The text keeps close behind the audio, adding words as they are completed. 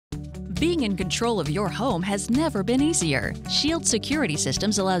Being in control of your home has never been easier. Shield Security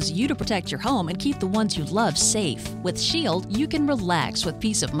Systems allows you to protect your home and keep the ones you love safe. With Shield, you can relax with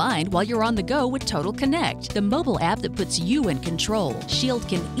peace of mind while you're on the go with Total Connect, the mobile app that puts you in control. Shield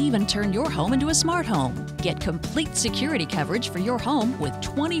can even turn your home into a smart home. Get complete security coverage for your home with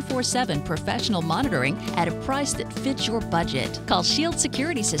 24/7 professional monitoring at a price that fits your budget. Call Shield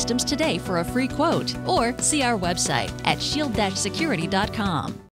Security Systems today for a free quote or see our website at shield-security.com.